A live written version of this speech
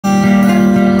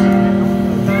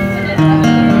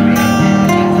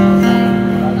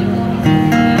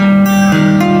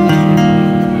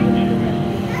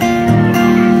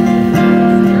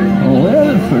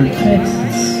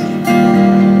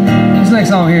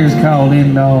here's called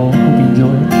End All. Hope you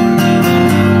enjoy it.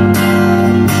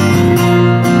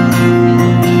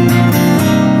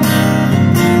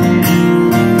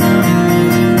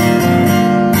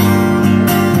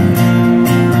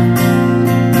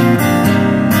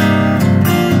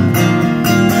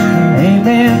 Ain't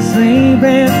been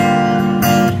sleeping,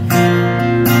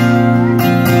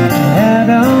 I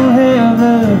don't have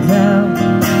the time.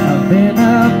 I've been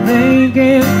up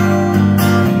thinking,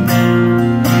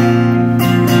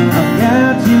 I've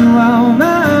got you on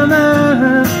my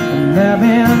mind, and I've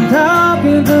been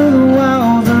talking to the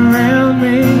walls around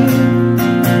me,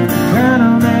 trying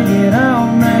to make it all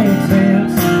make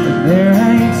sense, but there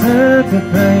ain't such a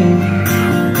thing.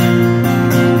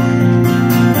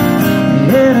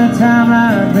 At a time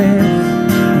like this,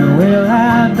 well,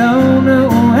 I don't know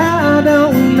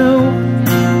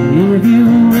if you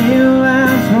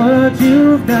realize what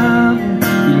you've done.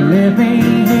 You left me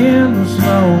in the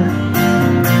smoke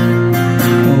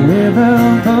with a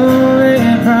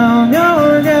bullet from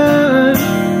your gun.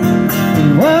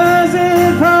 Was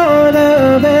it for the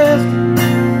best?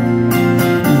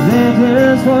 Is that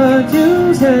just what you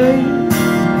say?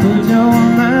 Put your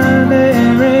mind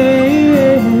at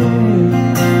rest,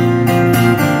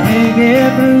 get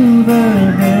through the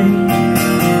day.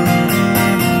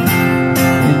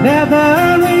 And I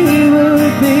thought we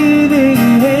would be the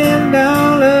end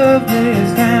all of this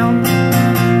town.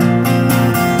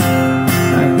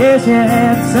 I guess you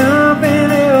had something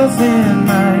else in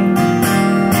mind.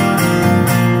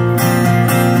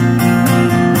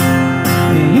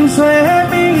 You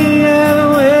swept me out of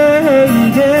the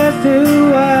way just to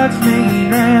watch me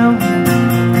drown,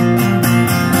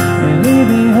 and leave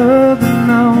me holding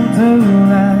on to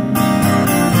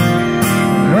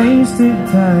wasted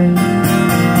time.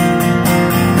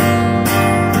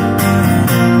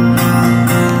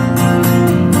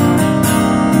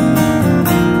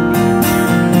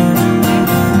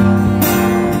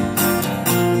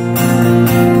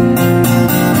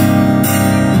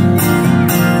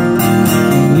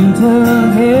 You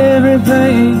took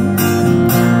everything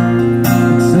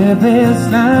except this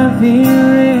knife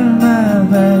here in my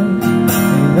bag.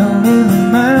 It only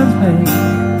reminds me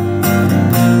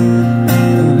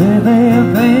of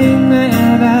everything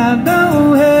that I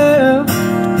don't have,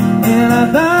 and I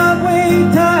thought we'd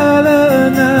tie the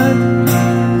knot.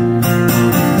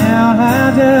 Now I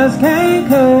just can't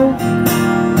cope,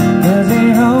 'cause the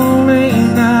only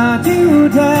knot you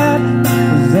tied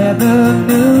is at the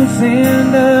noose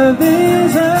end of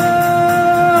this road.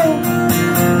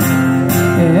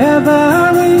 I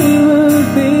thought we would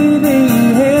be the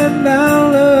end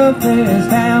all of this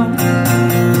town.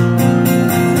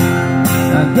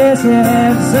 I guess you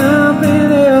had something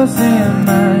else in